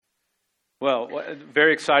Well,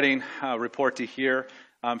 very exciting report to hear.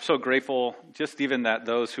 I'm so grateful just even that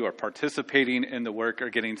those who are participating in the work are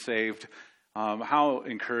getting saved. How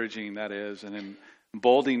encouraging that is and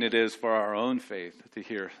emboldening it is for our own faith to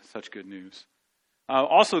hear such good news.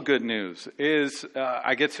 Also good news is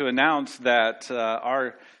I get to announce that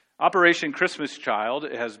our Operation Christmas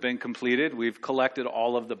Child has been completed. We've collected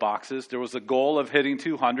all of the boxes. There was a goal of hitting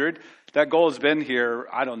 200. That goal has been here,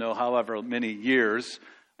 I don't know, however many years.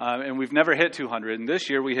 And we've never hit 200. And this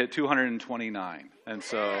year we hit 229. And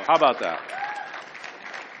so how about that?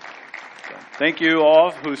 So, thank you all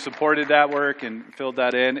who supported that work and filled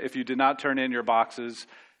that in. If you did not turn in your boxes,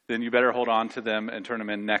 then you better hold on to them and turn them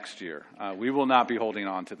in next year. We will not be holding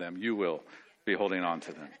on to them. You will be holding on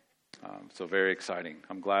to them. So very exciting.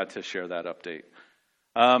 I'm glad to share that update.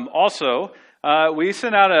 Also, we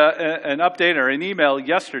sent out an update or an email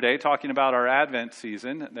yesterday talking about our Advent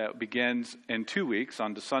season that begins in 2 weeks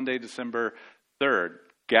on Sunday, December 3rd,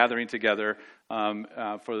 gathering together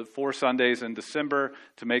for the 4 Sundays in December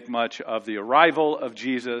to make much of the arrival of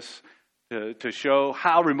Jesus, to show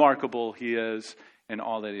how remarkable he is and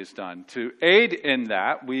all that he has done. To aid in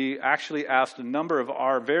that, we actually asked a number of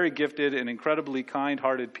our very gifted and incredibly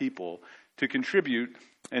kind-hearted people to contribute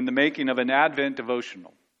in the making of an Advent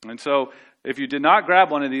devotional. And so if you did not grab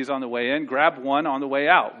one of these on the way in, grab one on the way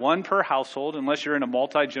out. One per household, unless you're in a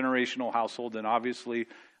multi-generational household, then obviously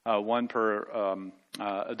one per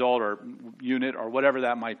adult or unit or whatever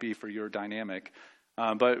that might be for your dynamic.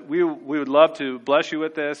 But we would love to bless you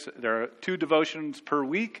with this. There are 2 devotions per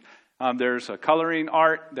week. There's a coloring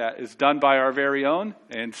art that is done by our very own.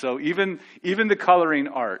 And so even the coloring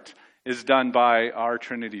art is done by our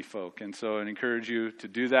Trinity folk. And so I encourage you to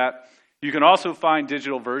do that. You can also find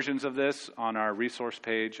digital versions of this on our resource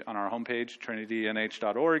page, on our homepage,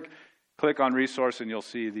 trinitynh.org. Click on resource and you'll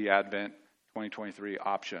see the Advent 2023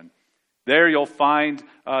 option. There you'll find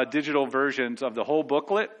digital versions of the whole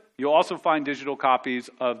booklet. You'll also find digital copies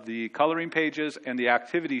of the coloring pages and the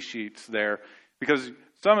activity sheets there, because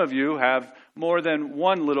some of you have more than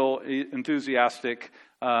one little enthusiastic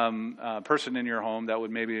person in your home that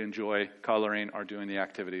would maybe enjoy coloring or doing the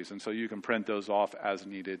activities. And so you can print those off as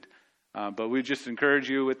needed. But we just encourage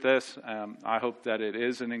you with this. I hope that it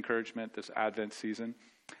is an encouragement this Advent season.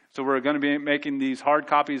 So we're going to be making these hard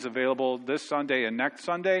copies available this Sunday and next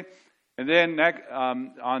Sunday. And then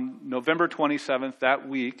on November 27th, that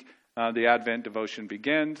week, the Advent devotion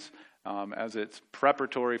begins as it's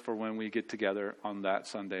preparatory for when we get together on that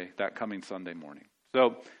Sunday, that coming Sunday morning.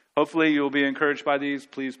 So hopefully you'll be encouraged by these.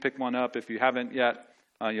 Please pick one up. If you haven't yet,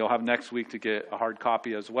 you'll have next week to get a hard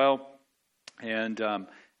copy as well. And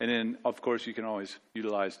then, of course, you can always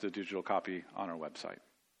utilize the digital copy on our website.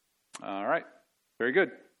 All right. Very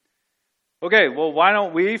good. Okay, well, why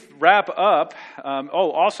don't we wrap up?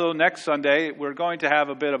 Also, next Sunday, we're going to have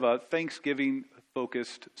a bit of a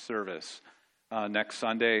Thanksgiving-focused service. Next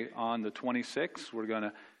Sunday on the 26th, we're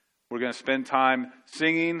going to spend time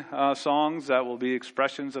singing songs that will be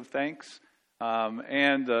expressions of thanks.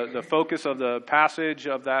 And the focus of the passage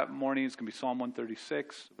of that morning is going to be Psalm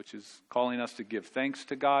 136, which is calling us to give thanks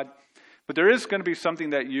to God. But there is going to be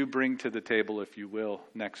something that you bring to the table, if you will,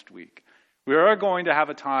 next week. We are going to have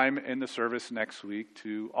a time in the service next week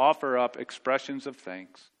to offer up expressions of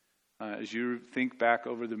thanks as you think back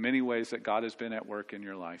over the many ways that God has been at work in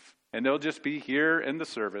your life. And they'll just be here in the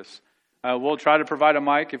service. We'll try to provide a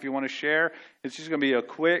mic if you want to share. It's just going to be a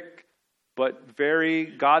quick but very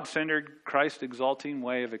God-centered, Christ-exalting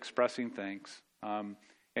way of expressing thanks. And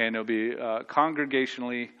it'll be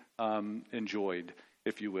congregationally enjoyed,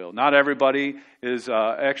 if you will. Not everybody is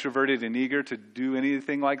extroverted and eager to do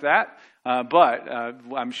anything like that, but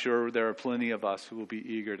I'm sure there are plenty of us who will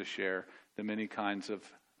be eager to share the many kinds of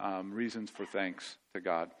reasons for thanks to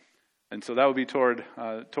God. And so that will be toward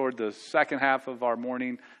the second half of our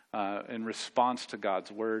morning in response to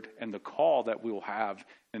God's word and the call that we will have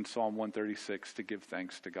in Psalm 136 to give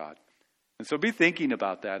thanks to God. And so be thinking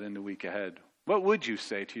about that in the week ahead. What would you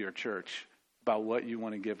say to your church about what you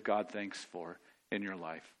want to give God thanks for in your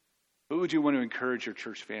life? What would you want to encourage your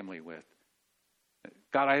church family with?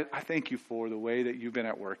 God, I thank you for the way that you've been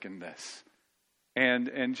at work in this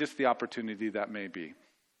and just the opportunity that may be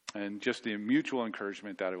and just the mutual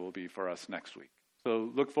encouragement that it will be for us next week.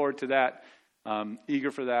 So look forward to that,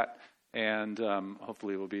 eager for that, and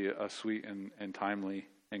hopefully it will be a sweet and timely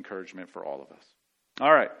encouragement for all of us.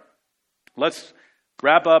 All right, let's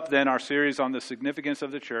wrap up then our series on the significance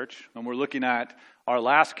of the church, and we're looking at our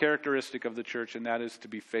last characteristic of the church, and that is to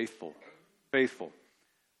be faithful. Faithful.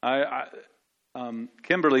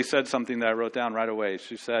 Kimberly said something that I wrote down right away.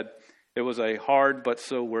 She said, it was a hard but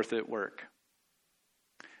so worth it work.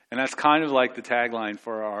 And that's kind of like the tagline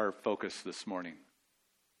for our focus this morning.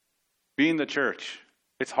 Being the church,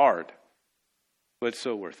 it's hard, but it's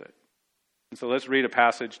so worth it. And so let's read a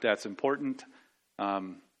passage that's important,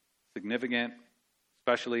 significant,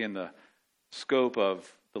 especially in the scope of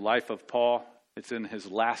the life of Paul. It's in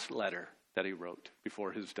his last letter that he wrote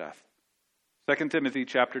before his death. 2 Timothy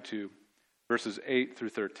chapter 2, verses 8 through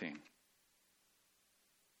 13.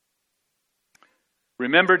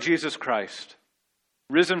 Remember Jesus Christ,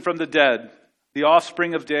 risen from the dead, the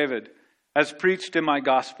offspring of David, as preached in my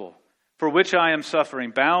gospel, for which I am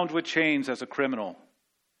suffering, bound with chains as a criminal.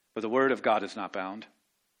 But the word of God is not bound.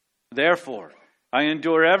 Therefore, I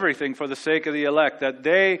endure everything for the sake of the elect, that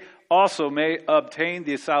they also may obtain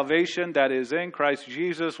the salvation that is in Christ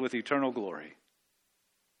Jesus with eternal glory.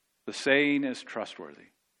 The saying is trustworthy.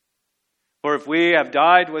 For if we have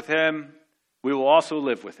died with him, we will also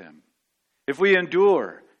live with him. If we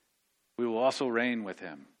endure, we will also reign with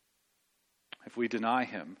him. If we deny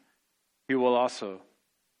him, he will also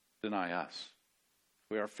deny us.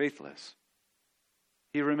 If we are faithless,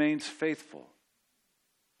 he remains faithful,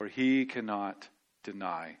 for he cannot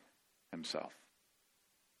deny himself.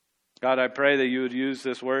 God, I pray that you would use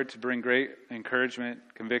this word to bring great encouragement,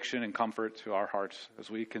 conviction, and comfort to our hearts as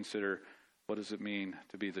we consider what does it mean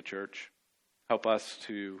to be the church. Help us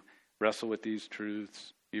to wrestle with these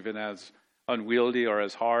truths, even as unwieldy or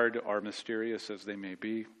as hard or mysterious as they may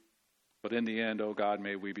be. But in the end, oh God,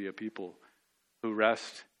 may we be a people who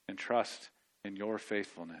rest and trust in your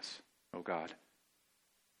faithfulness, oh God.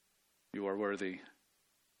 You are worthy.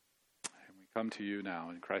 And we come to you now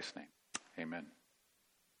in Christ's name. Amen.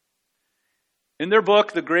 In their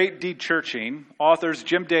book, The Great De-Churching, authors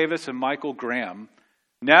Jim Davis and Michael Graham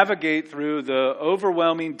navigate through the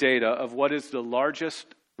overwhelming data of what is the largest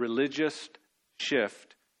religious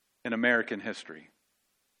shift in American history.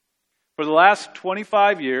 For the last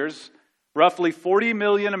 25 years, roughly 40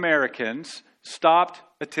 million Americans stopped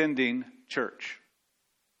attending church.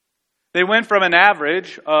 They went from an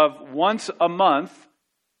average of once a month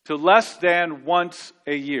to less than once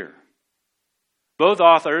a year. Both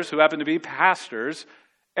authors, who happen to be pastors,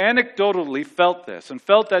 anecdotally felt this and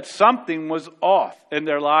felt that something was off in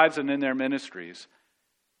their lives and in their ministries.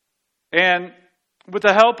 And with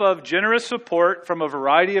the help of generous support from a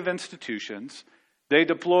variety of institutions, they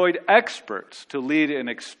deployed experts to lead an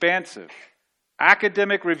expansive,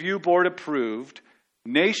 academic review board approved,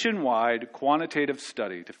 nationwide quantitative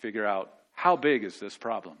study to figure out how big is this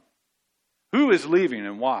problem? Who is leaving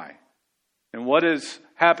and why? And what is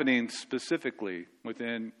happening specifically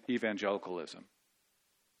within evangelicalism?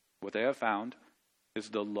 What they have found is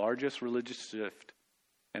the largest religious shift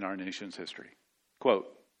in our nation's history. Quote,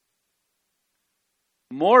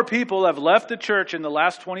 more people have left the church in the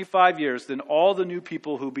last 25 years than all the new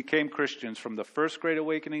people who became Christians from the First Great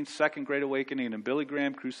Awakening, Second Great Awakening, and Billy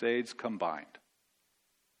Graham crusades combined.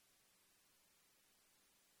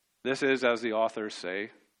 This is, as the authors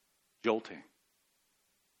say, jolting.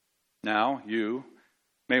 Now, you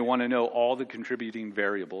may want to know all the contributing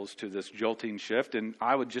variables to this jolting shift, and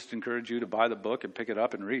I would just encourage you to buy the book and pick it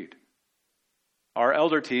up and read. Our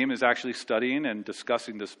elder team is actually studying and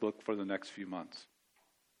discussing this book for the next few months.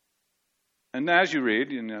 And as you read,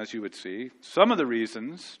 and as you would see, some of the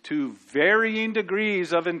reasons, to varying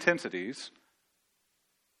degrees of intensities,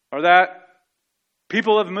 are that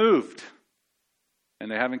people have moved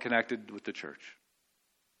and they haven't connected with the church.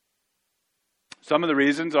 Some of the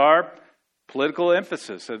reasons are political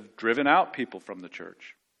emphasis have driven out people from the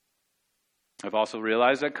church. I've also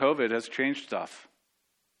realized that COVID has changed stuff.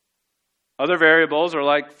 Other variables are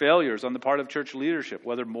like failures on the part of church leadership,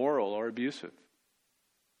 whether moral or abusive.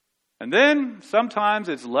 And then sometimes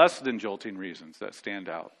it's less than jolting reasons that stand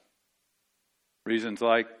out. Reasons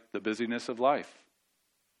like the busyness of life.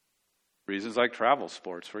 Reasons like travel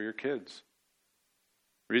sports for your kids.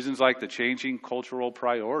 Reasons like the changing cultural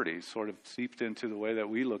priorities sort of seeped into the way that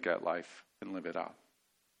we look at life and live it out.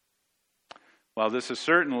 While this is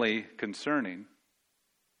certainly concerning,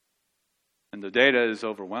 and the data is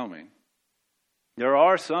overwhelming, there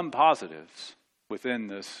are some positives within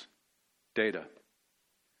this data.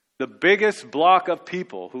 The biggest block of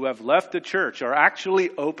people who have left the church are actually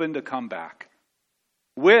open to come back,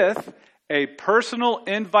 with a personal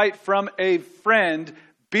invite from a friend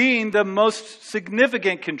being the most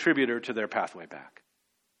significant contributor to their pathway back.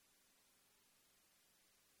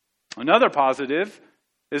 Another positive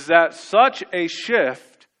is that such a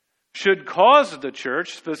shift should cause the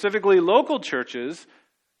church, specifically local churches,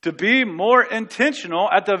 to be more intentional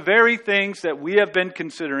at the very things that we have been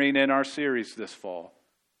considering in our series this fall,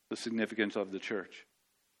 the significance of the church.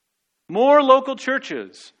 More local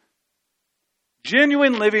churches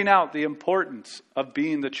Genuine living out the importance of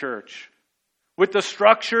being the church. With the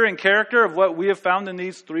structure and character of what we have found in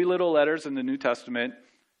these 3 little letters in the New Testament,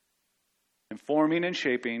 informing and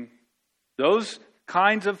shaping, those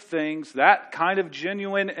kinds of things, that kind of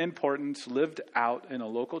genuine importance lived out in a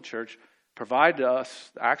local church, provide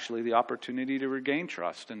us actually the opportunity to regain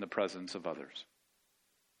trust in the presence of others.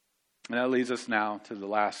 And that leads us now to the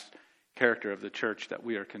last character of the church that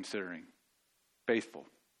we are considering. Faithful.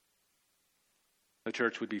 The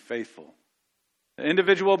church would be faithful. The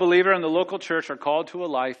individual believer and the local church are called to a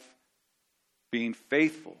life being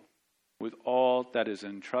faithful with all that is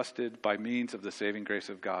entrusted by means of the saving grace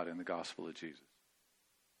of God in the gospel of Jesus.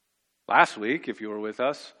 Last week, if you were with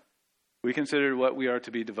us, we considered what we are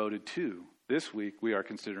to be devoted to. This week, we are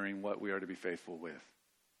considering what we are to be faithful with.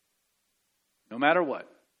 No matter what,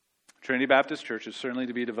 Trinity Baptist Church is certainly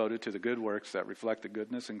to be devoted to the good works that reflect the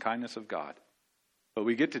goodness and kindness of God. But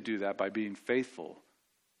we get to do that by being faithful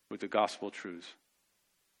with the gospel truths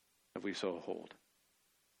that we so hold.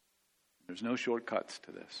 There's no shortcuts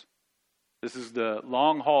to this. This is the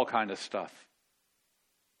long haul kind of stuff.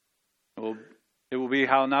 It will be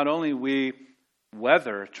how not only we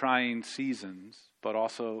weather trying seasons, but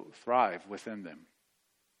also thrive within them.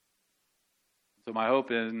 So my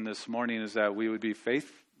hope in this morning is that we would be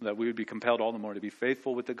compelled all the more to be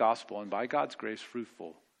faithful with the gospel and by God's grace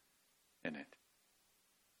fruitful in it.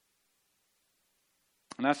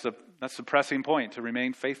 And that's the pressing point, to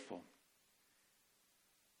remain faithful.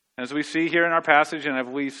 As we see here in our passage, and have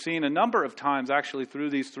we seen a number of times actually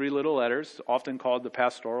through these 3 little letters, often called the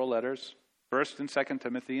pastoral letters, 1st and 2nd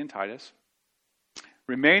Timothy and Titus,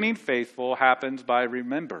 remaining faithful happens by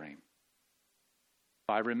remembering.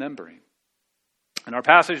 By remembering. And our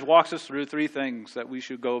passage walks us through 3 things that we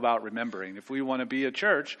should go about remembering if we want to be a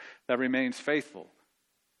church that remains faithful.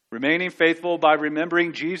 Remaining faithful by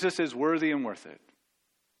remembering Jesus is worthy and worth it.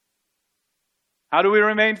 How do we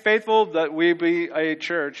remain faithful? That we be a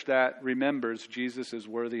church that remembers Jesus is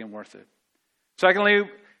worthy and worth it. Secondly,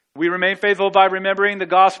 we remain faithful by remembering the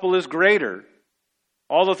gospel is greater.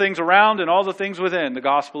 All the things around and all the things within, the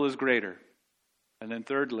gospel is greater. And then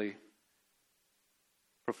thirdly,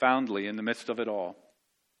 profoundly in the midst of it all,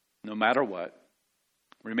 no matter what,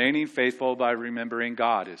 remaining faithful by remembering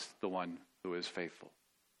God is the one who is faithful.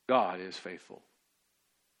 God is faithful.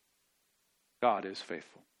 God is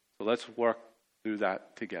faithful. So let's work through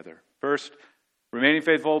that together. First, remaining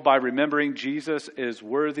faithful by remembering Jesus is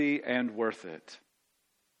worthy and worth it.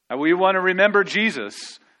 Now we want to remember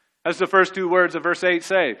Jesus, as the first 2 words of verse 8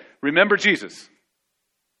 say. Remember Jesus.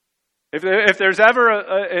 If there's ever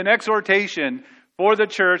an exhortation for the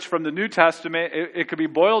church from the New Testament, it could be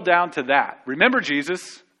boiled down to that. Remember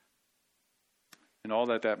Jesus and all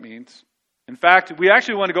that means. In fact, we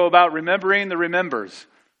actually want to go about remembering the remembers.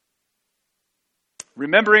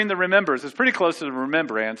 Remembering the remembers. It's pretty close to the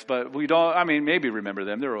remembrance, but we don't, maybe remember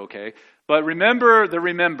them. They're okay. But remember the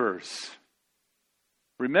remembers.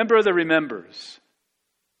 Remember the remembers.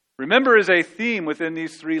 Remember is a theme within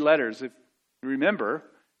these 3 letters. If you remember,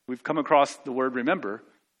 we've come across the word remember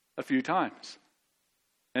a few times.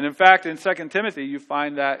 And in fact, in 2 Timothy, you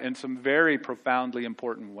find that in some very profoundly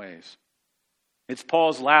important ways. It's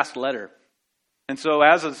Paul's last letter. And so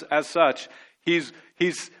as such, he's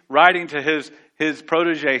writing to his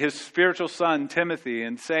protege, his spiritual son, Timothy,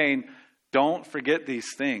 and saying, don't forget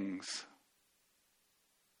these things.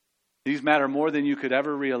 These matter more than you could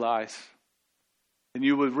ever realize. And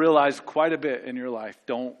you would realize quite a bit in your life.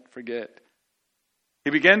 Don't forget. He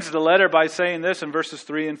begins the letter by saying this in verses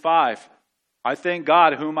 3 and 5. I thank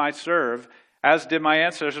God whom I serve, as did my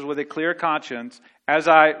ancestors with a clear conscience, as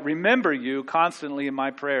I remember you constantly in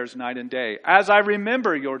my prayers night and day. As I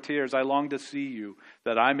remember your tears, I long to see you,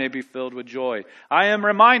 that I may be filled with joy. I am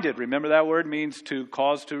reminded, remember that word means to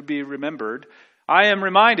cause to be remembered. I am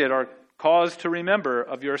reminded, or cause to remember,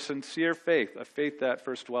 of your sincere faith, a faith that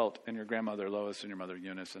first dwelt in your grandmother Lois and your mother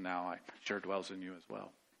Eunice, and now I sure dwells in you as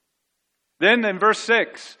well. Then in verse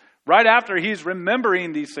 6, right after he's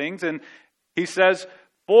remembering these things, and he says,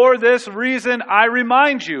 for this reason I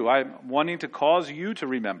remind you, I'm wanting to cause you to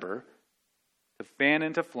remember, to fan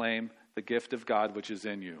into flame the gift of God which is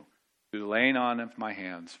in you, through the laying on of my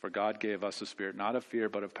hands. For God gave us a spirit not of fear,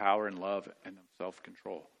 but of power and love and of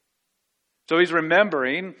self-control. So he's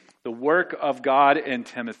remembering the work of God in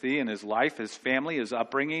Timothy and his life, his family, his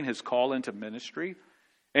upbringing, his call into ministry.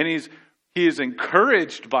 And he is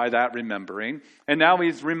encouraged by that remembering. And now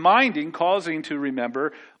he's reminding, causing to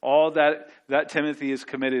remember all that Timothy has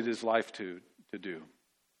committed his life to do.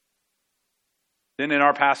 Then in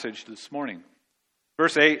our passage this morning,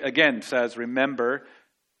 verse 8 again says, remember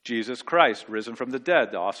Jesus Christ, risen from the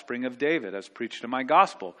dead, the offspring of David, as preached in my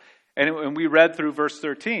gospel. And we read through verse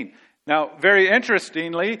 13. Now, very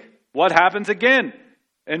interestingly, what happens again?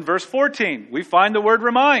 In verse 14, we find the word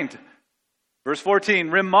remind. Verse 14,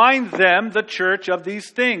 remind them, the church, of these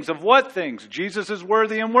things. Of what things? Jesus is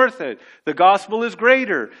worthy and worth it. The gospel is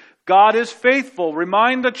greater. God is faithful.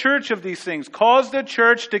 Remind the church of these things. Cause the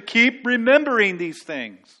church to keep remembering these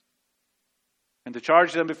things. And to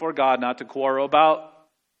charge them before God not to quarrel about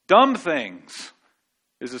dumb things,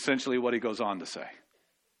 is essentially what he goes on to say.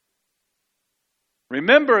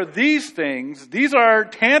 Remember these things. These are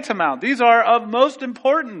tantamount. These are of most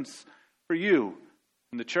importance for you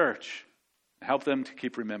in the church. Help them to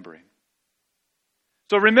keep remembering.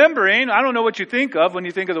 So remembering, I don't know what you think of when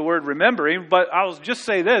you think of the word remembering, but I'll just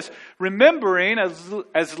say this. Remembering,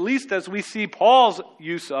 as least as we see Paul's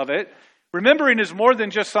use of it, remembering is more than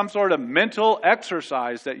just some sort of mental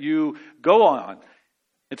exercise that you go on.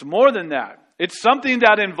 It's more than that. It's something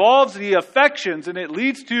that involves the affections, and it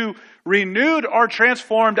leads to renewed or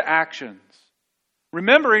transformed actions.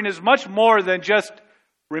 Remembering is much more than just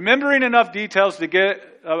remembering enough details to get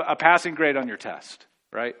a passing grade on your test,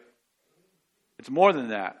 right? It's more than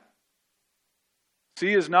that.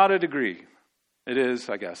 C is not a degree. It is,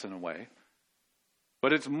 I guess, in a way.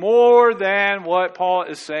 But it's more than what Paul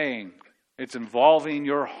is saying. It's involving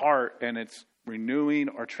your heart, and it's renewing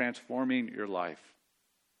or transforming your life.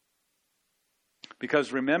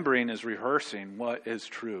 Because remembering is rehearsing what is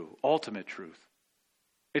true, ultimate truth.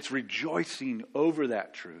 It's rejoicing over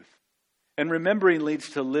that truth. And remembering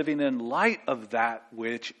leads to living in light of that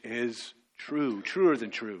which is true, truer than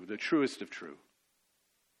true, the truest of true.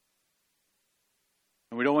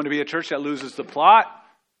 And we don't want to be a church that loses the plot.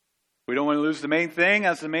 We don't want to lose the main thing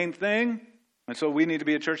as the main thing. And so we need to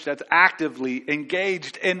be a church that's actively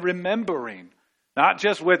engaged in remembering, not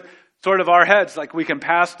just with sort of our heads, like we can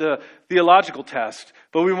pass the theological test,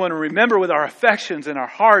 but we want to remember with our affections and our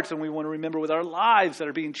hearts, and we want to remember with our lives that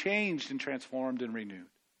are being changed and transformed and renewed.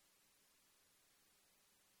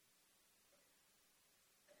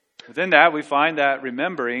 Within that, we find that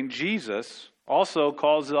remembering Jesus also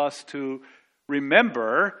calls us to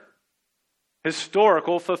remember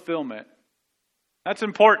historical fulfillment. That's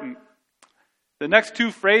important. The next two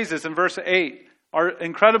phrases in verse 8 are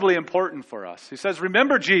incredibly important for us. He says,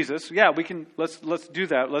 remember Jesus. Yeah, let's do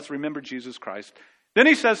that. Let's remember Jesus Christ. Then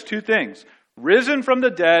he says two things. Risen from the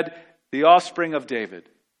dead, the offspring of David.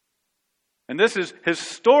 And this is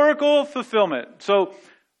historical fulfillment. So,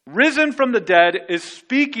 risen from the dead is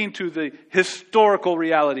speaking to the historical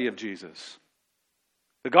reality of Jesus.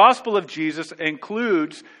 The gospel of Jesus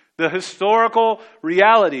includes the historical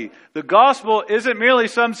reality. The gospel isn't merely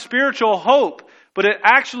some spiritual hope, but it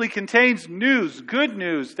actually contains news, good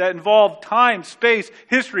news that involve time, space,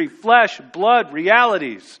 history, flesh, blood,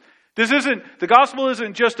 realities. The gospel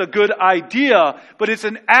isn't just a good idea, but it's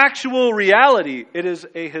an actual reality. It is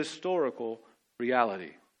a historical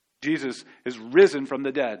reality. Jesus is risen from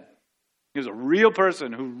the dead. He was a real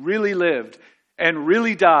person who really lived and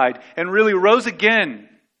really died and really rose again.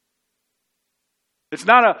 It's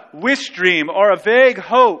not a wish dream or a vague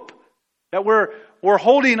hope that we're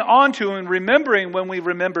holding on to and remembering when we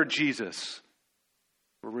remember Jesus.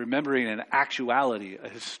 We're remembering an actuality, a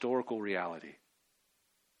historical reality.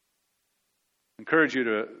 I encourage you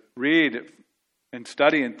to read and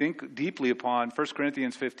study and think deeply upon 1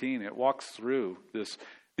 Corinthians 15. It walks through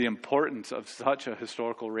the importance of such a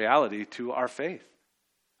historical reality to our faith.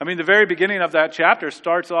 I mean, the very beginning of that chapter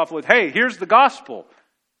starts off with, hey, here's the gospel.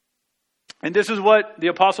 And this is what the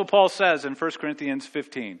Apostle Paul says in 1 Corinthians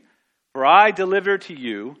 15. For I delivered to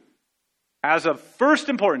you as of first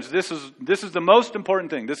importance. This is the most important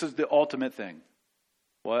thing. This is the ultimate thing.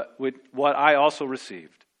 What I also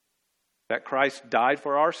received. That Christ died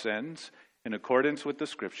for our sins in accordance with the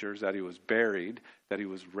Scriptures, that he was buried, that he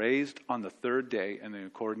was raised on the third day in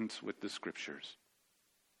accordance with the Scriptures.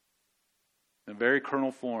 In the very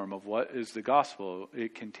kernel form of what is the gospel,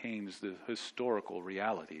 it contains the historical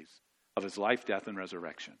realities of his life, death, and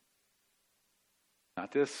resurrection.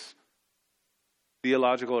 Not this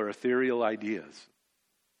theological or ethereal ideas,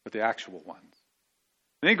 but the actual ones.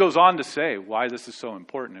 And he goes on to say why this is so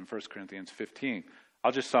important in 1 Corinthians 15.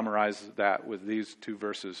 I'll just summarize that with these two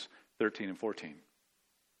verses, 13 and 14.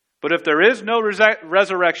 But if there is no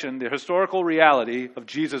resurrection, the historical reality of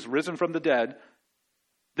Jesus risen from the dead,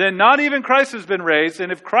 then not even Christ has been raised.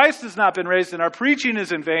 And if Christ has not been raised, then our preaching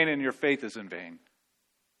is in vain and your faith is in vain.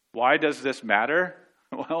 Why does this matter?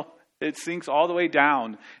 Well, it sinks all the way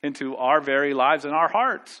down into our very lives and our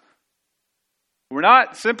hearts. We're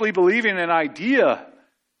not simply believing an idea,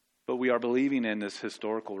 but we are believing in this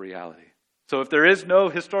historical reality. So if there is no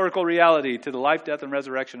historical reality to the life, death, and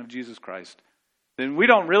resurrection of Jesus Christ, then we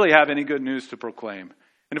don't really have any good news to proclaim.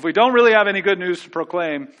 And if we don't really have any good news to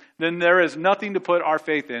proclaim, then there is nothing to put our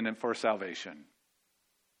faith in and for salvation.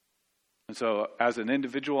 And so as an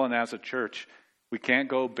individual and as a church, we can't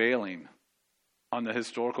go bailing on the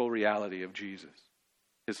historical reality of Jesus,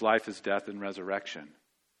 his life, his death, and resurrection.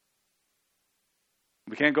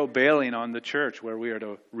 We can't go bailing on the church where we are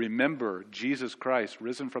to remember Jesus Christ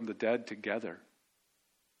risen from the dead together.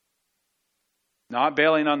 Not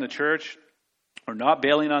bailing on the church or not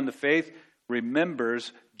bailing on the faith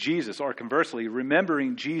remembers Jesus, or conversely,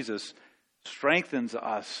 remembering Jesus strengthens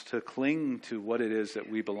us to cling to what it is that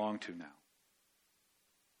we belong to now.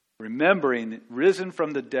 Remembering risen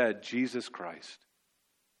from the dead Jesus Christ.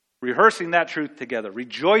 Rehearsing that truth together,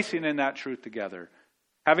 rejoicing in that truth together,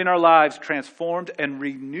 having our lives transformed and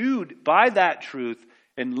renewed by that truth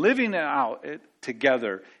and living it out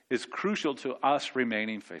together is crucial to us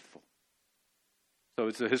remaining faithful. So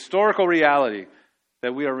it's a historical reality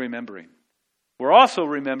that we are remembering. We're also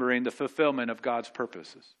remembering the fulfillment of God's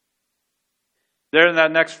purposes. There in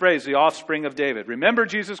that next phrase, the offspring of David. Remember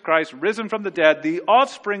Jesus Christ, risen from the dead, the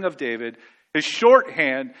offspring of David is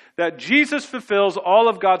shorthand that Jesus fulfills all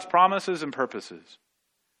of God's promises and purposes.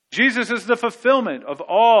 Jesus is the fulfillment of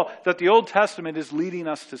all that the Old Testament is leading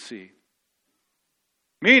us to see.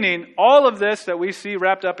 Meaning, all of this that we see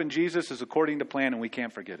wrapped up in Jesus is according to plan, and we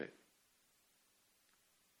can't forget it.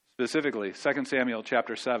 Specifically, 2 Samuel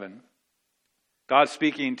chapter 7. God's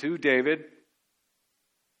speaking to David,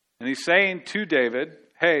 and he's saying to David,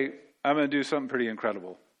 hey, I'm going to do something pretty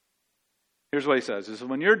incredible. Here's what he says. He says,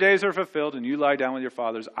 when your days are fulfilled and you lie down with your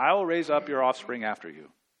fathers, I will raise up your offspring after you,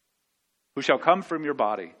 who shall come from your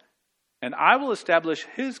body. And I will establish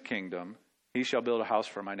his kingdom. He shall build a house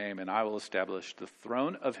for my name, and I will establish the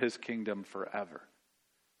throne of his kingdom forever.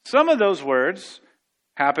 Some of those words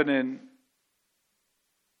happen in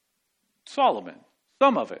Solomon.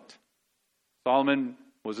 Some of it. Solomon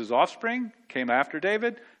was his offspring, came after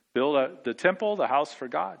David, built the temple, the house for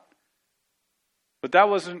God. But that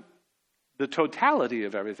wasn't the totality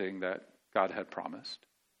of everything that God had promised.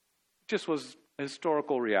 It just was a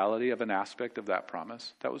historical reality of an aspect of that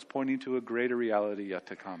promise that was pointing to a greater reality yet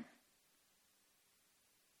to come.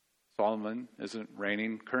 Solomon isn't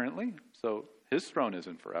reigning currently, so his throne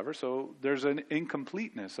isn't forever. So there's an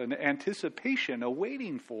incompleteness, an anticipation, a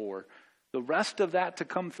waiting for the rest of that to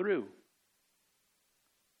come through.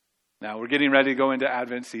 Now, we're getting ready to go into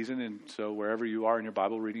Advent season, and so wherever you are in your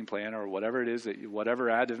Bible reading plan or whatever it is, whatever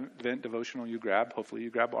Advent devotional you grab, hopefully you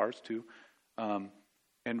grab ours too,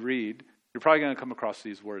 and read, you're probably going to come across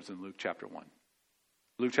these words in Luke chapter 1.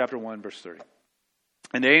 Luke chapter 1, verse 30.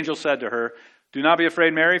 And the angel said to her, do not be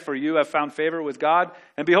afraid, Mary, for you have found favor with God.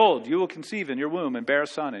 And behold, you will conceive in your womb and bear a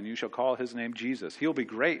son, and you shall call his name Jesus. He will be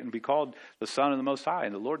great and be called the Son of the Most High,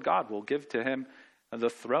 and the Lord God will give to him the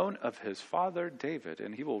throne of his father David,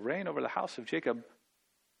 and he will reign over the house of Jacob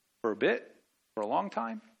for a bit, for a long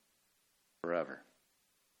time, forever.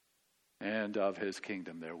 And of his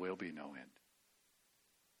kingdom there will be no end.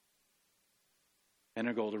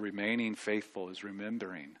 Integral to remaining faithful is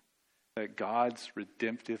remembering that God's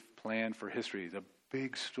redemptive plan for history, the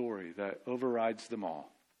big story that overrides them all,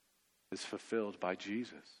 is fulfilled by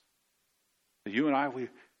Jesus. That you and I, we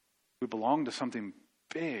belong to something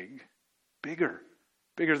bigger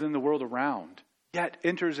than the world around, yet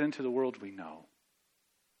enters into the world we know.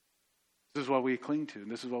 This is what we cling to,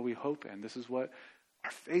 and this is what we hope in. This is what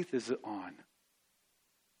our faith is on.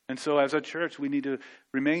 And so as a church, we need to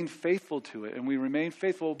remain faithful to it, and we remain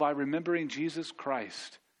faithful by remembering Jesus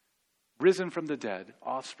Christ, risen from the dead,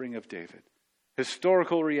 offspring of David,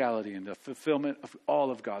 historical reality and the fulfillment of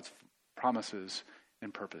all of God's promises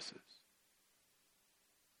and purposes.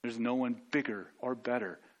 There's no one bigger or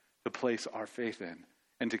better to place our faith in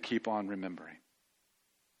and to keep on remembering.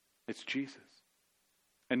 It's Jesus.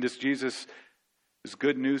 And this Jesus is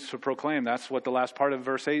good news to proclaim. That's what the last part of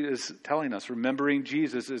verse 8 is telling us. Remembering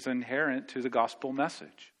Jesus is inherent to the gospel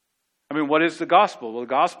message. I mean, what is the gospel? Well, the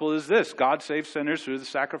gospel is this. God saves sinners through the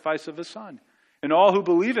sacrifice of his Son. And all who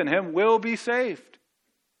believe in him will be saved.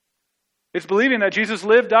 It's believing that Jesus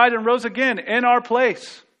lived, died, and rose again in our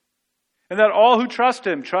place. And that all who trust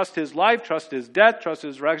him, trust his life, trust his death, trust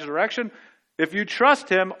his resurrection. If you trust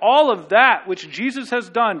him, all of that which Jesus has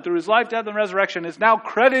done through his life, death, and resurrection is now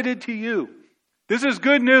credited to you. This is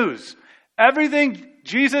good news. Everything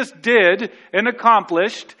Jesus did and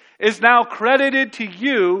accomplished is now credited to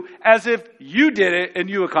you as if you did it and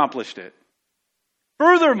you accomplished it.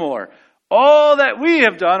 Furthermore, all that we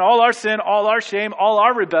have done, all our sin, all our shame, all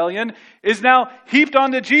our rebellion, is now heaped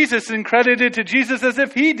onto Jesus and credited to Jesus as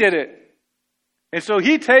if he did it. And so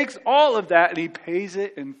he takes all of that and he pays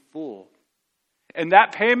it in full. And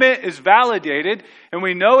that payment is validated, and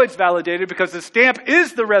we know it's validated because the stamp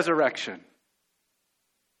is the resurrection.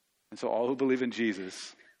 And so all who believe in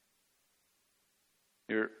Jesus,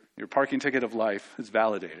 your parking ticket of life is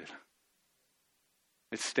validated.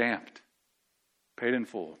 It's stamped, paid in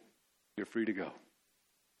full. You're free to go.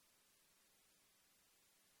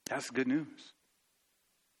 That's good news.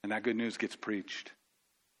 And that good news gets preached.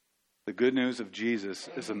 The good news of Jesus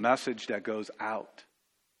is a message that goes out.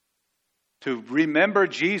 To remember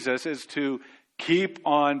Jesus is to keep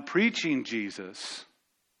on preaching Jesus.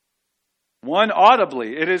 One,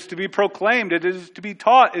 audibly. It is to be proclaimed. It is to be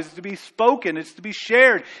taught. It is to be spoken. It's to be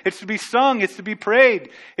shared. It's to be sung. It's to be prayed.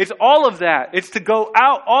 It's all of that. It's to go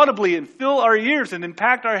out audibly and fill our ears and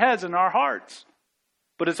impact our heads and our hearts.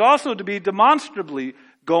 But it's also to be demonstrably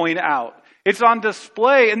going out. It's on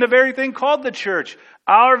display in the very thing called the church.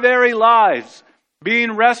 Our very lives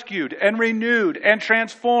being rescued and renewed and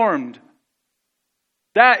transformed.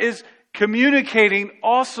 That is communicating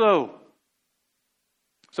also.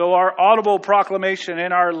 So our audible proclamation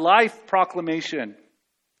and our life proclamation,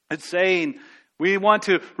 it's saying we want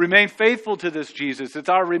to remain faithful to this Jesus. It's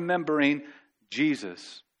our remembering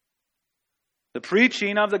Jesus. The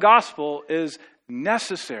preaching of the gospel is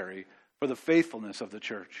necessary for the faithfulness of the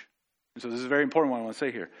church. And so this is a very important one I want to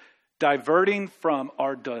say here. Diverting from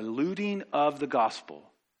or diluting of the gospel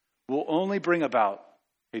will only bring about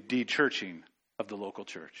a de-churching of the local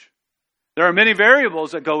church. There are many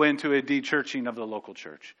variables that go into a de-churching of the local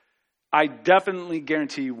church. I definitely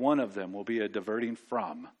guarantee one of them will be a diverting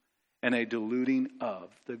from and a diluting of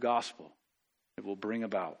the gospel. It will bring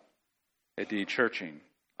about a de-churching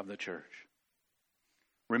of the church.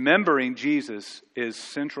 Remembering Jesus is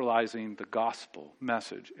centralizing the gospel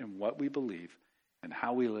message in what we believe and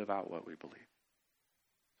how we live out what we believe.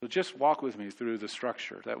 So just walk with me through the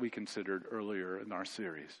structure that we considered earlier in our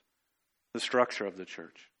series. The structure of the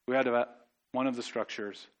church. We had about one of the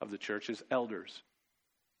structures of the church is elders.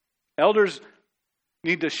 Elders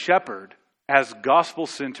need to shepherd as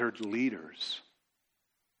gospel-centered leaders.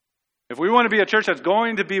 If we want to be a church that's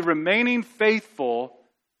going to be remaining faithful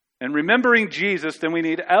and remembering Jesus, then we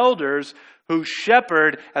need elders who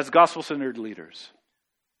shepherd as gospel-centered leaders.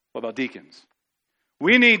 What about deacons?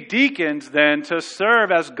 We need deacons then to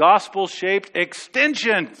serve as gospel-shaped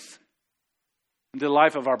extensions into the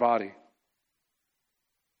life of our body.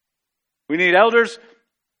 We need elders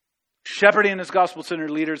shepherding as gospel-centered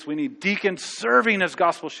leaders. We need deacons serving as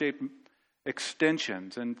gospel-shaped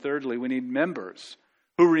extensions. And thirdly, we need members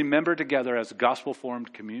who remember together as a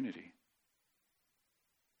gospel-formed community.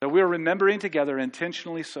 That we are remembering together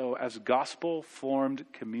intentionally so as gospel-formed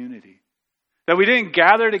community. That we didn't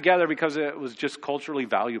gather together because it was just culturally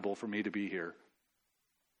valuable for me to be here.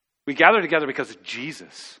 We gather together because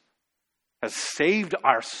Jesus has saved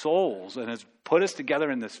our souls and has put us together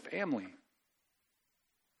in this family.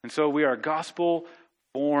 And so we are a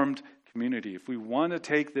gospel-formed community. If we want to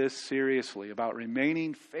take this seriously about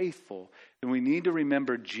remaining faithful, then we need to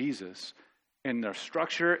remember Jesus in the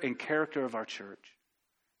structure and character of our church.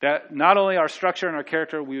 That not only our structure and our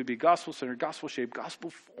character, we would be gospel-centered, gospel-shaped,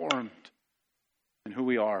 gospel-formed in who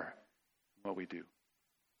we are and what we do.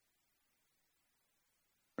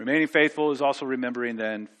 Remaining faithful is also remembering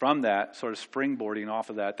then from that, sort of springboarding off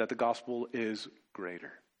of that the gospel is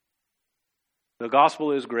greater. The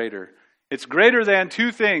gospel is greater. It's greater than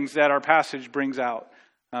two things that our passage brings out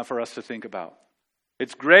for us to think about.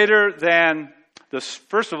 It's greater than,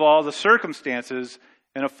 first of all, the circumstances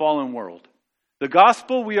in a fallen world. The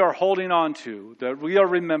gospel we are holding on to, that we are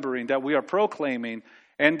remembering, that we are proclaiming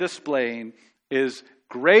and displaying is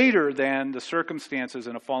greater than the circumstances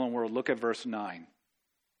in a fallen world. Look at verse 9.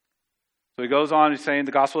 So he goes on, he's saying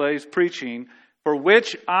the gospel that he's preaching, for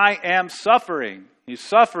which I am suffering. He's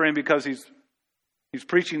suffering because he's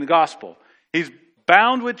preaching the gospel. He's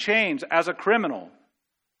bound with chains as a criminal.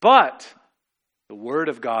 But the word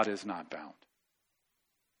of God is not bound.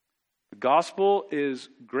 The gospel is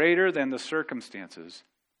greater than the circumstances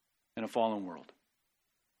in a fallen world.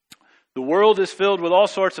 The world is filled with all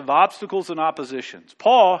sorts of obstacles and oppositions.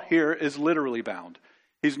 Paul here is literally bound.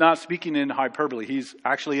 He's not speaking in hyperbole. He's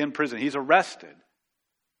actually in prison. He's arrested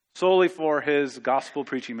solely for his gospel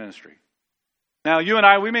preaching ministry. Now, you and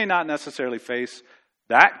I, we may not necessarily face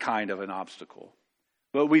that kind of an obstacle,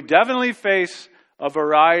 but we definitely face a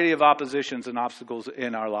variety of oppositions and obstacles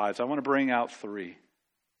in our lives. I want to bring out three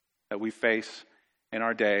that we face in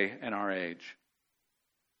our day and our age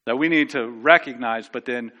that we need to recognize, but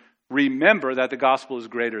then remember that the gospel is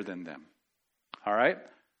greater than them. All right?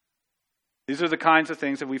 These are the kinds of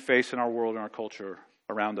things that we face in our world and our culture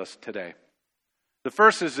around us today. The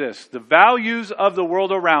first is this: the values of the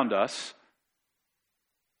world around us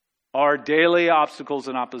are daily obstacles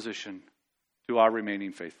and opposition to our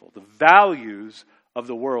remaining faithful. The values of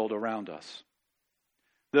the world around us.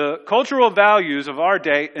 The cultural values of our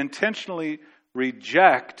day intentionally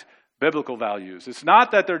reject biblical values. It's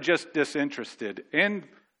not that they're just disinterested in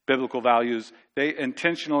biblical values. They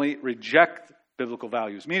intentionally reject biblical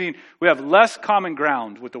values, meaning we have less common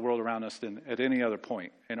ground with the world around us than at any other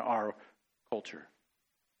point in our culture.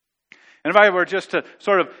 And if I were just to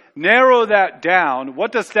sort of narrow that down,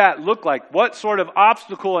 what does that look like? What sort of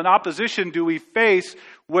obstacle and opposition do we face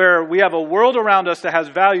where we have a world around us that has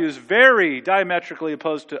values very diametrically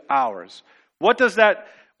opposed to ours? What is that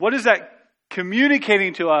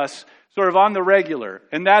communicating to us sort of on the regular?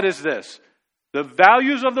 And that is this: the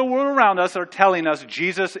values of the world around us are telling us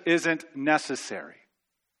Jesus isn't necessary.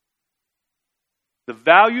 The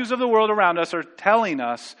values of the world around us are telling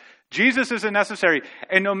us Jesus isn't necessary.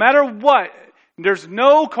 And no matter what, there's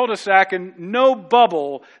no cul-de-sac and no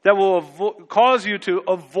bubble that will cause you to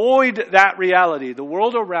avoid that reality. The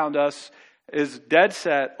world around us is dead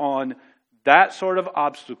set on that sort of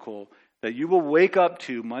obstacle that you will wake up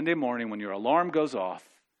to Monday morning when your alarm goes off,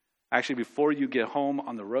 actually before you get home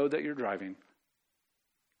on the road that you're driving.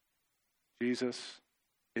 Jesus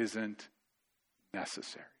isn't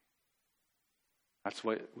necessary. That's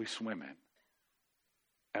what we swim in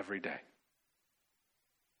every day.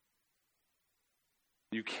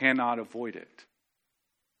 You cannot avoid it.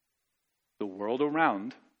 The world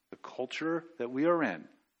around, the culture that we are in,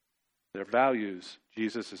 their values,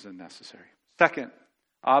 Jesus isn't necessary. Second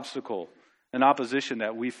obstacle and opposition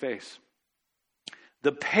that we face: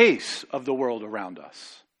 the pace of the world around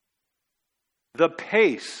us. The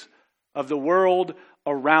pace of the world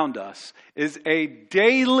around us is a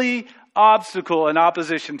daily obstacle and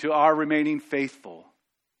opposition to our remaining faithful.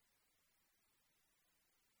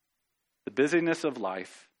 The busyness of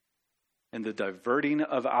life and the diverting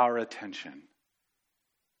of our attention.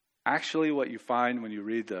 Actually, what you find when you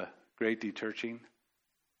read the Great Dechurching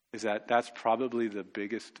is that that's probably the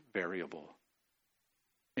biggest variable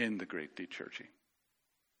in the Great Dechurching.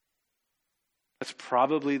 That's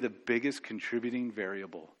probably the biggest contributing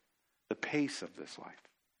variable, the pace of this life.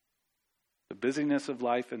 The busyness of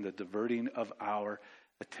life and the diverting of our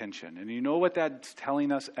attention. And you know what that's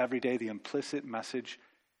telling us every day, the implicit message?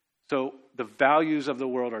 So the values of the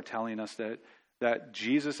world are telling us that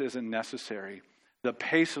Jesus isn't necessary. The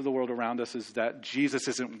pace of the world around us is that Jesus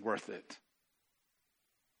isn't worth it.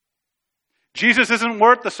 Jesus isn't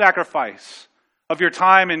worth the sacrifice of your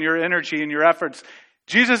time and your energy and your efforts.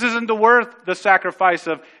 Jesus isn't worth the sacrifice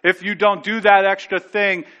of, if you don't do that extra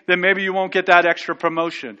thing, then maybe you won't get that extra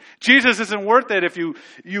promotion. Jesus isn't worth it if you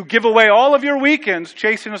give away all of your weekends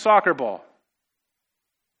chasing a soccer ball.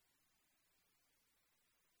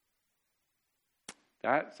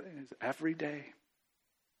 That is every day.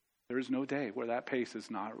 There is no day where that pace is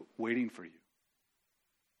not waiting for you.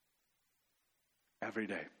 Every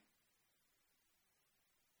day.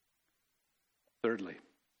 Thirdly,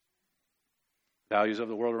 values of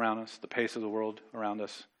the world around us, the pace of the world around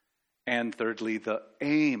us. And thirdly, the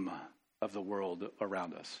aim of the world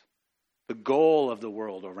around us. The goal of the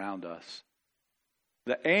world around us.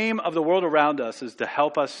 The aim of the world around us is to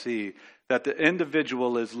help us see that the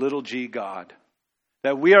individual is little g God.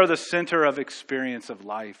 That we are the center of experience of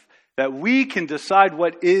life. That we can decide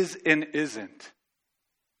what is and isn't.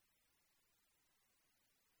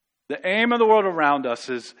 The aim of the world around us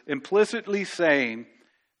is implicitly saying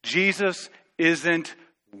Jesus isn't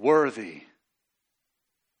worthy.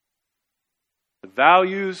 The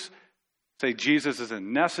values say Jesus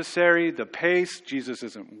isn't necessary. The pace, Jesus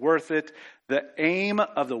isn't worth it. The aim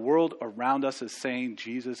of the world around us is saying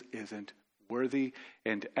Jesus isn't worthy,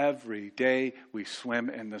 and every day we swim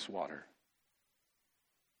in this water.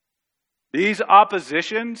 These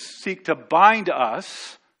oppositions seek to bind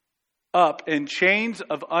us up in chains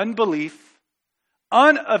of unbelief,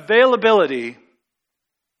 unavailability,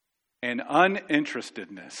 and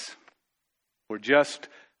uninterestedness. We're just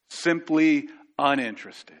simply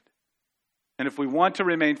uninterested. And if we want to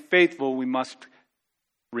remain faithful, we must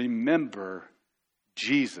remember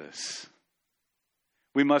Jesus.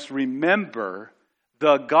 We must remember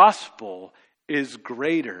the gospel is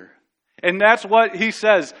greater. And that's what he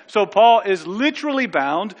says. So Paul is literally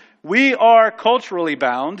bound. We are culturally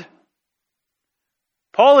bound.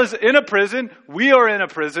 Paul is in a prison. We are in a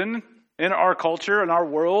prison in our culture, in our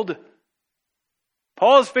world.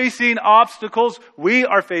 Paul is facing obstacles. We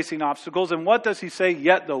are facing obstacles. And what does he say?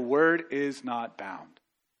 Yet the word is not bound.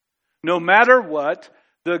 No matter what,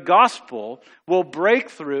 the gospel will break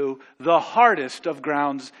through the hardest of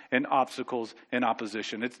grounds and obstacles and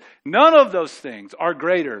opposition. None of those things are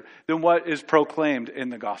greater than what is proclaimed in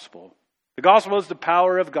the gospel. The gospel is the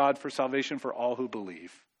power of God for salvation for all who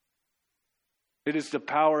believe. It is the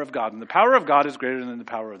power of God. And the power of God is greater than the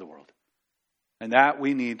power of the world. And that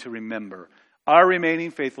we need to remember. Our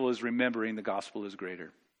remaining faithful is remembering the gospel is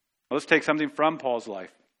greater. Let's take something from Paul's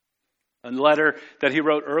life. A letter that he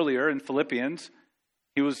wrote earlier in Philippians.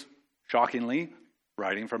 He was shockingly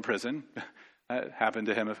writing from prison. That happened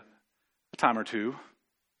to him a time or two. He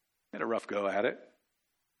had a rough go at it.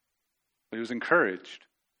 But he was encouraged.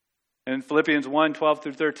 In Philippians 1, 12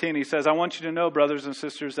 through 13, he says, I want you to know, brothers and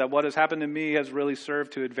sisters, that what has happened to me has really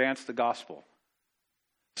served to advance the gospel.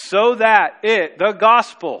 So that the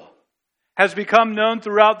gospel, has become known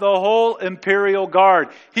throughout the whole imperial guard.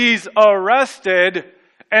 He's arrested,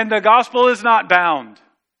 and the gospel is not bound.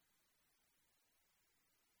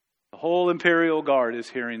 The whole imperial guard is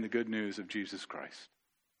hearing the good news of Jesus Christ.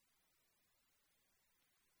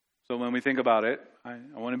 So when we think about it, I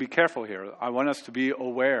want to be careful here. I want us to be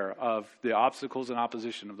aware of the obstacles and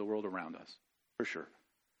opposition of the world around us, for sure.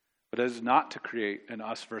 But it is not to create an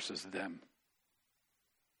us versus them.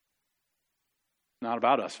 It's not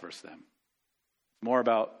about us versus them. It's more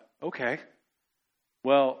about, okay,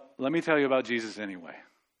 well, let me tell you about Jesus anyway.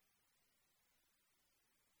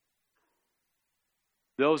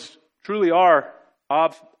 Those truly are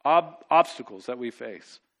obstacles that we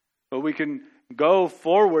face. But we can go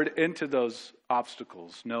forward into those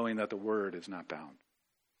obstacles knowing that the word is not bound.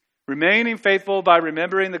 Remaining faithful by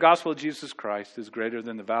remembering the gospel of Jesus Christ is greater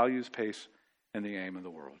than the values, pace, and the aim of the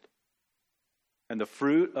world. And the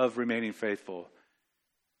fruit of remaining faithful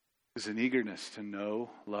is an eagerness to know,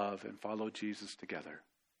 love, and follow Jesus together.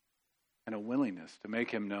 And a willingness to make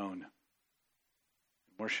him known in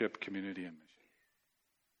worship, community, and mission.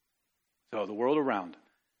 So the world around,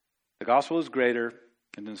 the gospel is greater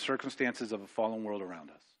than the circumstances of a fallen world around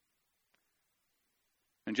us.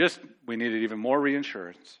 And we needed even more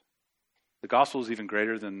reassurance. The gospel is even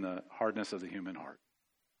greater than the hardness of the human heart.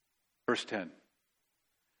 Verse 10.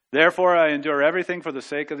 Therefore I endure everything for the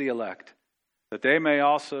sake of the elect, that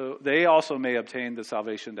they also may obtain the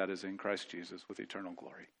salvation that is in Christ Jesus with eternal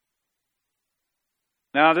glory.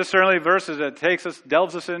 Now, this certainly verses that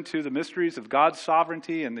delves us into the mysteries of God's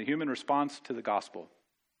sovereignty and the human response to the gospel.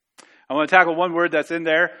 I want to tackle one word that's in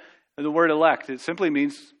there, the word elect. It simply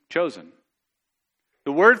means chosen.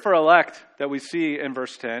 The word for elect that we see in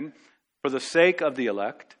verse 10, for the sake of the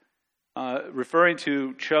elect, referring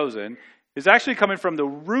to chosen, is actually coming from the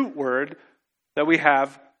root word that we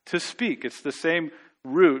have to speak. It's the same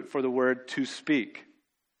root for the word to speak.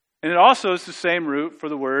 And it also is the same root for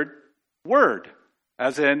the word,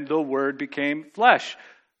 as in the word became flesh.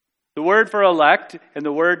 The word for elect and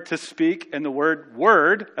the word to speak and the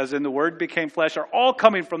word, as in the word became flesh, are all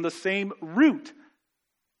coming from the same root.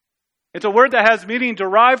 It's a word that has meaning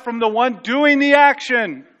derived from the one doing the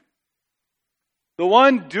action. The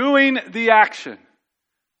one doing the action.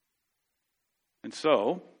 And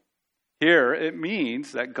so, here it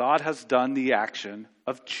means that God has done the action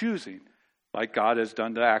of choosing, like God has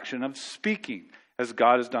done the action of speaking, as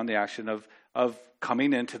God has done the action of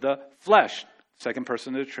coming into the flesh. Second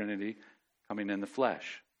person of the Trinity coming in the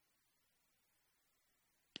flesh.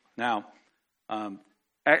 Now,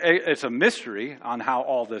 it's a mystery on how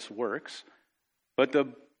all this works, but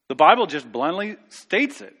the Bible just bluntly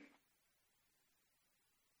states it.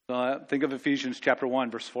 Think of Ephesians chapter 1,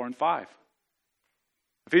 verse 4 and 5.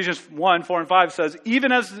 Ephesians 1, 4 and 5 says,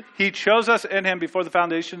 even as he chose us in him before the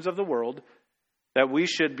foundations of the world, that we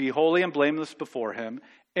should be holy and blameless before him.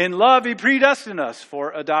 In love, he predestined us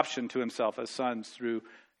for adoption to himself as sons through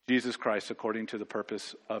Jesus Christ, according to the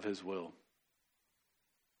purpose of his will.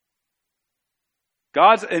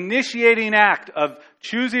 God's initiating act of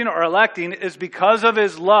choosing or electing is because of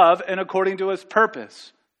his love and according to his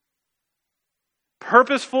purpose.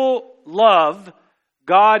 Purposeful love,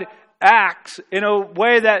 God acts in a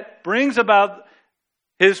way that brings about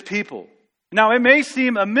his people. Now, it may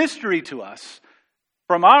seem a mystery to us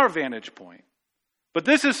from our vantage point, but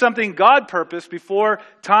this is something God purposed before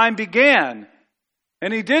time began.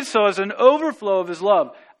 And he did so as an overflow of his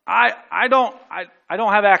love. I don't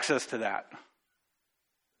have access to that.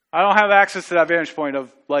 I don't have access to that vantage point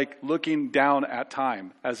of like looking down at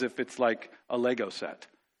time as if it's like a Lego set.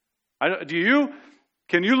 Do you?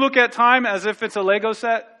 Can you look at time as if it's a Lego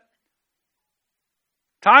set?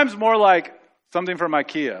 Time's more like something from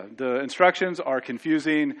IKEA. The instructions are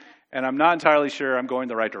confusing, and I'm not entirely sure I'm going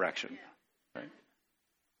the right direction. Right?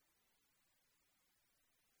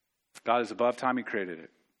 God is above time, he created it.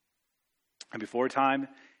 And before time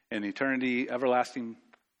and eternity, everlasting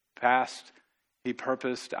past, he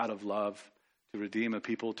purposed out of love to redeem a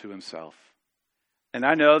people to himself. And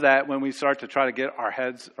I know that when we start to try to get our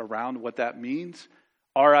heads around what that means,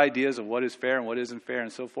 our ideas of what is fair and what isn't fair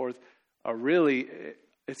and so forth are really,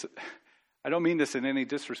 I don't mean this in any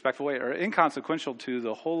disrespectful way, are inconsequential to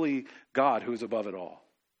the holy God who is above it all.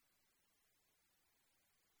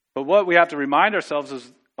 But what we have to remind ourselves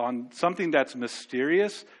is on something that's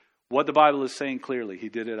mysterious, what the Bible is saying clearly. He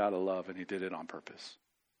did it out of love and he did it on purpose.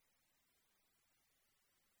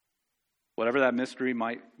 Whatever that mystery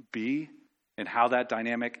might be and how that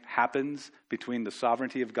dynamic happens between the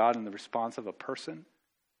sovereignty of God and the response of a person,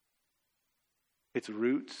 its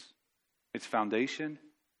roots, its foundation,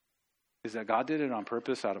 is that God did it on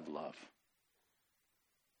purpose out of love.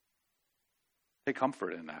 Take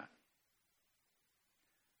comfort in that.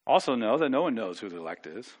 Also know that no one knows who the elect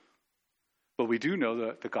is. But we do know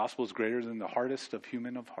that the gospel is greater than the hardest of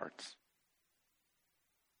human of hearts.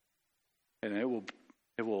 And it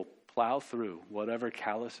will plow through whatever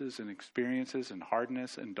calluses and experiences and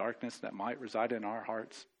hardness and darkness that might reside in our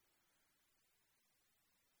hearts.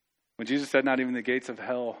 When Jesus said not even the gates of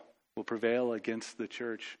hell will prevail against the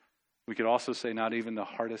church, we could also say not even the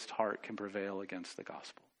hardest heart can prevail against the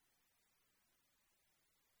gospel.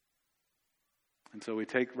 And so we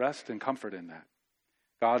take rest and comfort in that.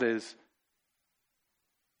 God is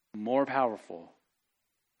more powerful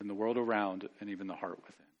than the world around and even the heart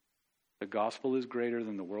within. The gospel is greater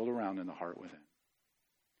than the world around and the heart within.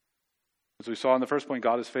 As we saw in the first point,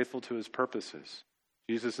 God is faithful to his purposes.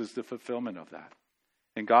 Jesus is the fulfillment of that.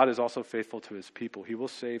 And God is also faithful to his people. He will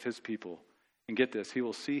save his people. And get this, he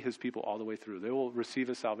will see his people all the way through. They will receive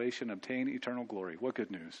his salvation, obtain eternal glory. What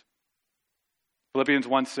good news. Philippians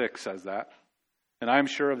 1:6 says that. And I am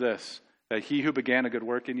sure of this, that he who began a good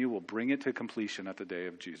work in you will bring it to completion at the day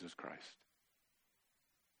of Jesus Christ.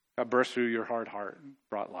 God burst through your hard heart and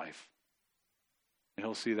brought life. And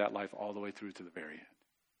he'll see that life all the way through to the very end.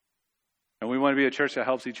 And we want to be a church that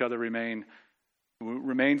helps each other remain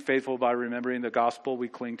faithful by remembering the gospel we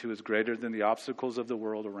cling to is greater than the obstacles of the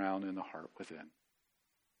world around and the heart within.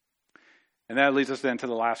 And that leads us then to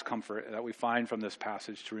the last comfort that we find from this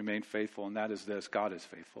passage to remain faithful, and that is this: God is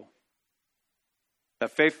faithful. That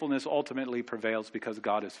faithfulness ultimately prevails because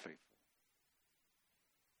God is faithful.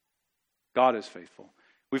 God is faithful.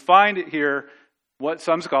 We find here what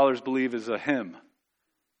some scholars believe is a hymn.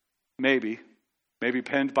 Maybe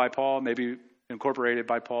penned by Paul, maybe incorporated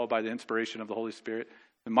by Paul by the inspiration of the Holy Spirit.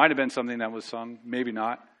 It might have been something that was sung, maybe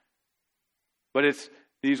not. But it's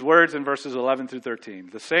these words in verses 11 through 13.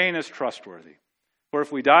 The saying is trustworthy. For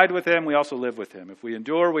if we died with him, we also live with him. If we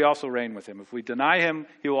endure, we also reign with him. If we deny him,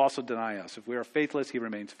 he will also deny us. If we are faithless, he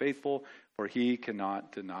remains faithful, for he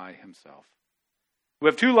cannot deny himself. We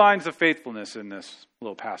have two lines of faithfulness in this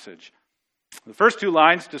little passage. The first two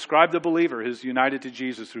lines describe the believer who is united to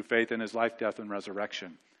Jesus through faith in his life, death, and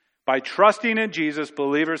resurrection. By trusting in Jesus,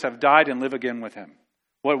 believers have died and live again with him.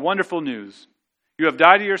 What wonderful news. You have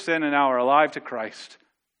died to your sin and now are alive to Christ.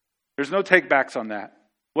 There's no takebacks on that.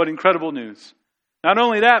 What incredible news. Not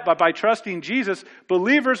only that, but by trusting Jesus,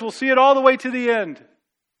 believers will see it all the way to the end.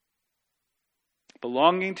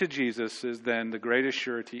 Belonging to Jesus is then the greatest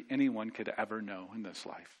surety anyone could ever know in this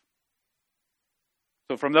life.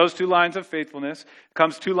 So from those two lines of faithfulness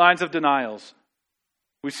comes two lines of denials.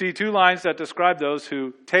 We see two lines that describe those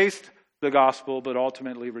who taste the gospel but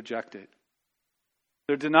ultimately reject it.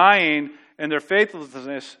 Their denying and their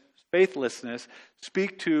faithlessness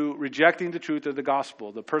speak to rejecting the truth of the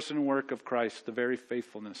gospel, the person and work of Christ, the very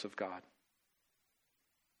faithfulness of God.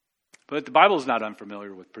 But the Bible is not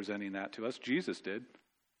unfamiliar with presenting that to us. Jesus did.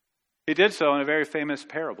 He did so in a very famous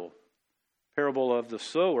parable. Parable of the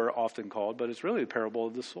sower, often called, but it's really a parable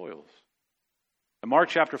of the soils. In Mark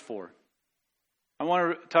chapter 4, I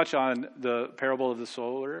want to touch on the parable of the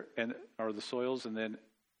sower or the soils, and then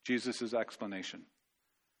Jesus' explanation.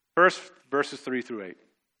 First, verses 3 through 8.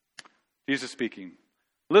 Jesus speaking.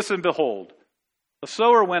 Listen, behold, a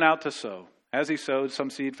sower went out to sow. As he sowed, some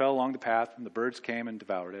seed fell along the path, and the birds came and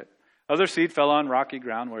devoured it. Other seed fell on rocky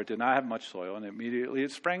ground where it did not have much soil, and immediately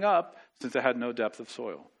it sprang up, since it had no depth of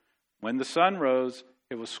soil. When the sun rose,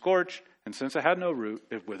 it was scorched, and since it had no root,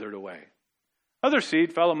 it withered away. Other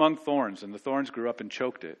seed fell among thorns, and the thorns grew up and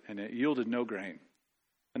choked it, and it yielded no grain.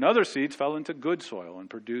 And other seeds fell into good soil and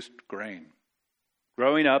produced grain,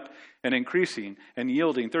 growing up and increasing and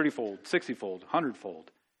yielding 30-fold, 60-fold,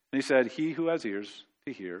 100-fold. And he said, he who has ears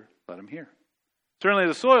to hear, let him hear. Certainly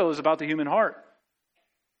the soil is about the human heart.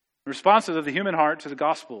 The responses of the human heart to the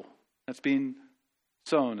gospel that's being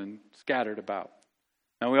sown and scattered about.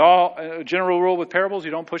 Now a general rule with parables,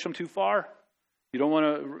 you don't push them too far. You don't want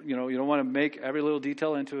to, you don't want to make every little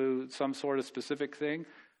detail into some sort of specific thing.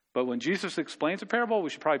 But when Jesus explains a parable, we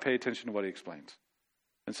should probably pay attention to what he explains.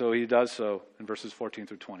 And so he does so in verses 14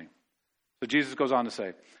 through 20. So Jesus goes on to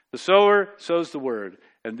say, the sower sows the word,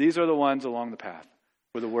 and these are the ones along the path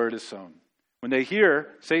where the word is sown. When they hear,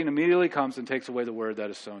 Satan immediately comes and takes away the word that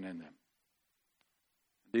is sown in them.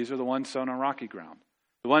 These are the ones sown on rocky ground.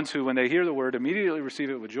 The ones who, when they hear the word, immediately receive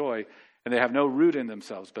it with joy, and they have no root in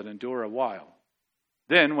themselves, but endure a while.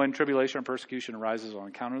 Then, when tribulation or persecution arises on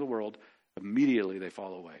account of the world, immediately they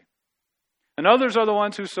fall away. And others are the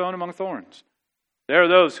ones who sown among thorns. They are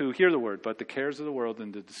those who hear the word, but the cares of the world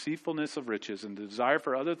and the deceitfulness of riches and the desire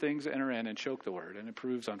for other things enter in and choke the word, and it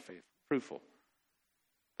proves unfruitful.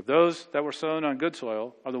 But those that were sown on good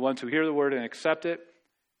soil are the ones who hear the word and accept it,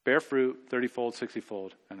 bear fruit 30-fold,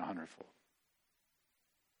 60-fold, and 100-fold.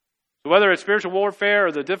 So whether it's spiritual warfare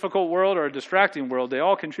or the difficult world or a distracting world, they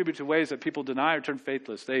all contribute to ways that people deny or turn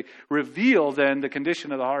faithless. They reveal then the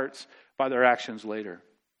condition of the hearts by their actions later.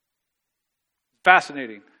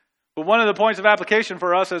 Fascinating. But one of the points of application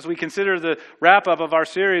for us as we consider the wrap-up of our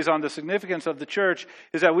series on the significance of the church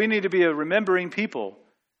is that we need to be a remembering people.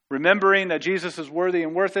 Remembering that Jesus is worthy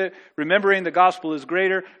and worth it. Remembering the gospel is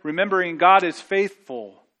greater. Remembering God is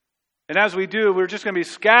faithful. And as we do, we're just going to be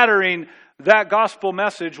scattering that gospel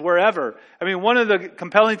message wherever. I mean, one of the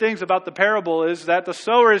compelling things about the parable is that the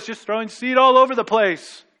sower is just throwing seed all over the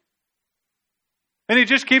place. And he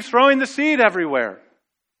just keeps throwing the seed everywhere.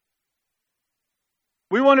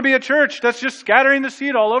 We want to be a church that's just scattering the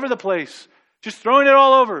seed all over the place. Just throwing it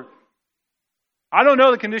all over. I don't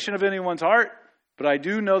know the condition of anyone's heart, but I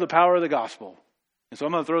do know the power of the gospel. And so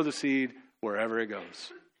I'm going to throw the seed wherever it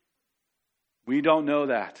goes. We don't know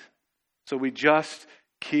that. So we just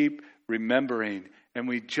keep remembering, and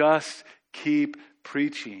we just keep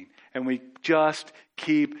preaching, and we just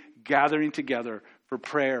keep gathering together for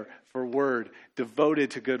prayer, for word,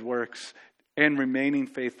 devoted to good works, and remaining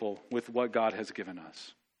faithful with what God has given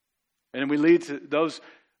us. And we lead to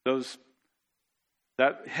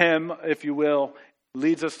that hymn, if you will,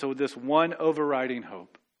 leads us to this one overriding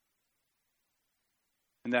hope.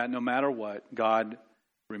 And that no matter what, God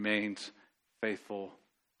remains faithful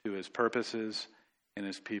to his purposes and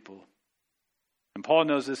his people. And Paul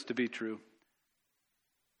knows this to be true.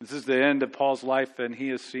 This is the end of Paul's life, and he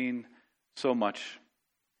has seen so much.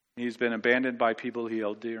 He's been abandoned by people he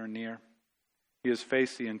held dear and near. He has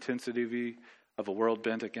faced the intensity of a world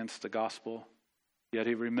bent against the gospel. Yet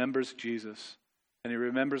he remembers Jesus, and he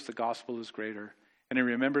remembers the gospel is greater, and he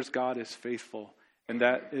remembers God is faithful, and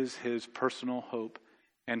that is his personal hope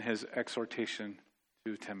and his exhortation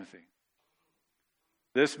to Timothy.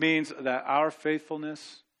 This means that our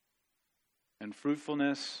faithfulness and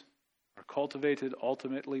fruitfulness are cultivated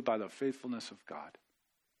ultimately by the faithfulness of God.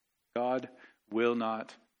 God will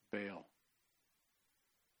not bail.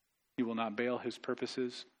 He will not bail his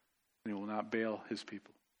purposes, and he will not bail his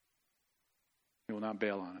people. He will not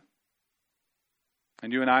bail on it.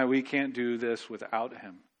 And you and I, we can't do this without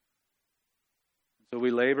him. So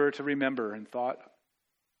we labor to remember in thought,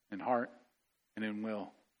 in heart, and in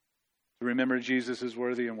will. To remember Jesus is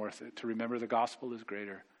worthy and worth it. To remember the gospel is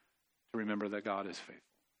greater. To remember that God is faithful.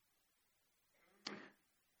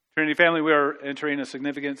 Trinity family, we are entering a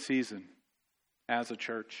significant season as a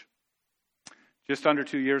church. Just under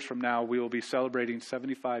 2 years from now, we will be celebrating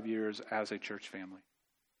 75 years as a church family.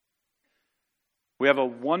 We have a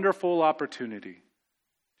wonderful opportunity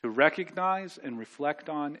to recognize and reflect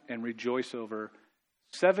on and rejoice over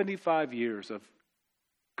 75 years of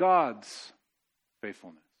God's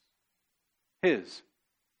faithfulness. His,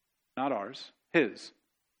 not ours, his.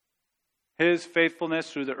 His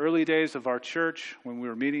faithfulness through the early days of our church when we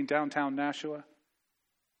were meeting downtown Nashua.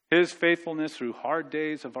 His faithfulness through hard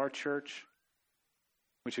days of our church,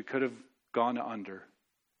 which it could have gone under.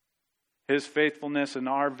 His faithfulness in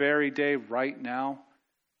our very day right now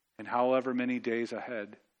and however many days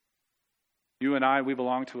ahead. You and I, we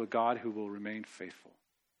belong to a God who will remain faithful.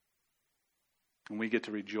 And we get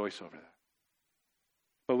to rejoice over that.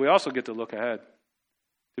 But we also get to look ahead,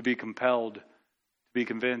 to be compelled, to be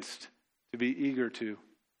convinced, to be eager to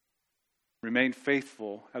remain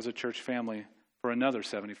faithful as a church family for another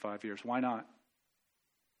 75 years. Why not?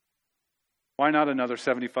 Why not another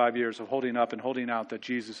 75 years of holding up and holding out that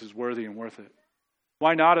Jesus is worthy and worth it?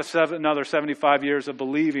 Why not another 75 years of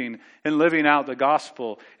believing and living out the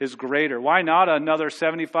gospel is greater? Why not another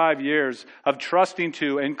 75 years of trusting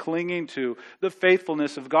to and clinging to the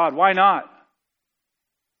faithfulness of God? Why not?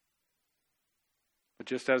 But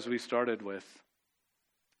just as we started with,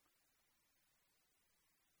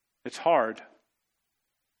 it's hard.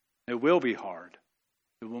 It will be hard.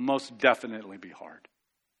 It will most definitely be hard,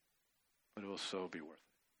 but it will so be worth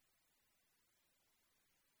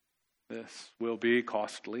it. This will be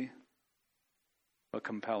costly, but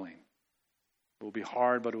compelling. It will be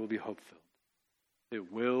hard, but it will be hope-filled.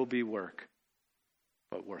 It will be work,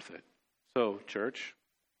 but worth it. So, church,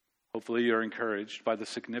 hopefully you're encouraged by the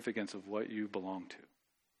significance of what you belong to.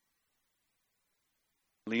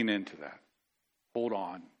 Lean into that. Hold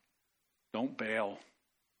on. Don't bail.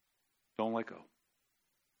 Don't let go.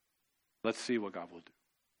 Let's see what God will do.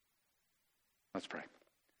 Let's pray.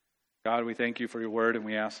 God, we thank you for your word, and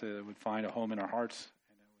we ask that it would find a home in our hearts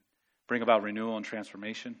and it would bring about renewal and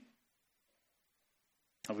transformation.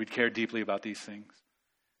 That we'd care deeply about these things.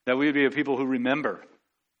 That we would be a people who remember.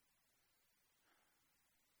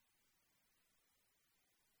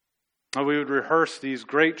 That we would rehearse these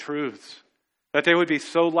great truths. That they would be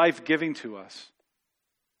so life-giving to us.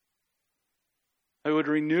 That it would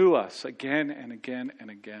renew us again and again and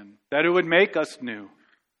again. That it would make us new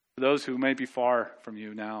for those who may be far from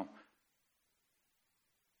you now.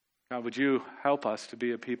 God, would you help us to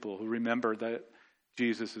be a people who remember that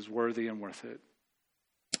Jesus is worthy and worth it,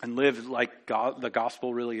 and live like God, the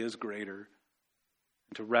gospel really is greater,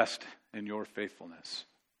 and to rest in your faithfulness.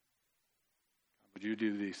 Would you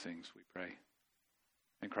do these things, we pray.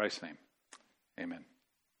 In Christ's name, amen.